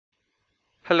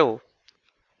Hello,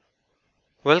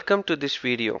 welcome to this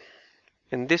video.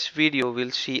 In this video,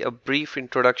 we'll see a brief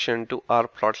introduction to our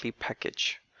Plotly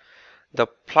package. The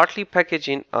Plotly package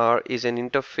in R is an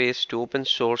interface to open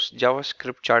source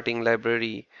JavaScript charting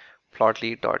library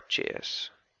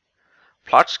plotly.js.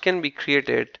 Plots can be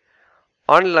created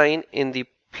online in the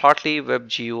Plotly web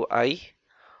GUI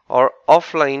or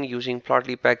offline using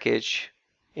Plotly package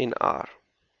in R.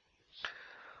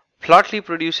 Plotly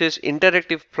produces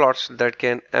interactive plots that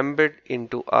can embed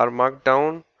into R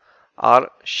Markdown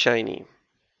or Shiny.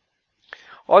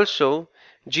 Also,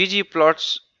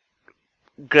 ggplots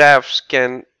graphs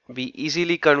can be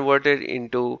easily converted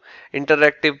into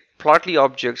interactive Plotly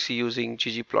objects using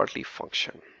ggplotly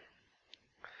function.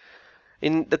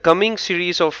 In the coming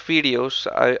series of videos,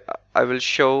 I will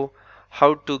show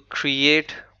how to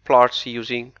create plots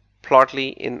using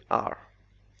Plotly in R.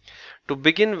 To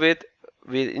begin with,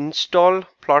 we install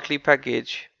Plotly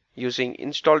package using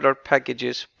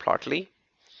install.packages plotly.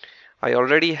 I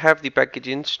already have the package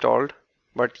installed,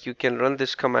 but you can run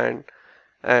this command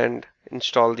and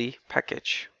install the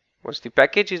package. Once the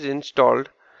package is installed,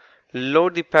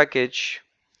 load the package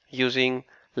using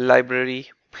library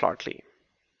plotly.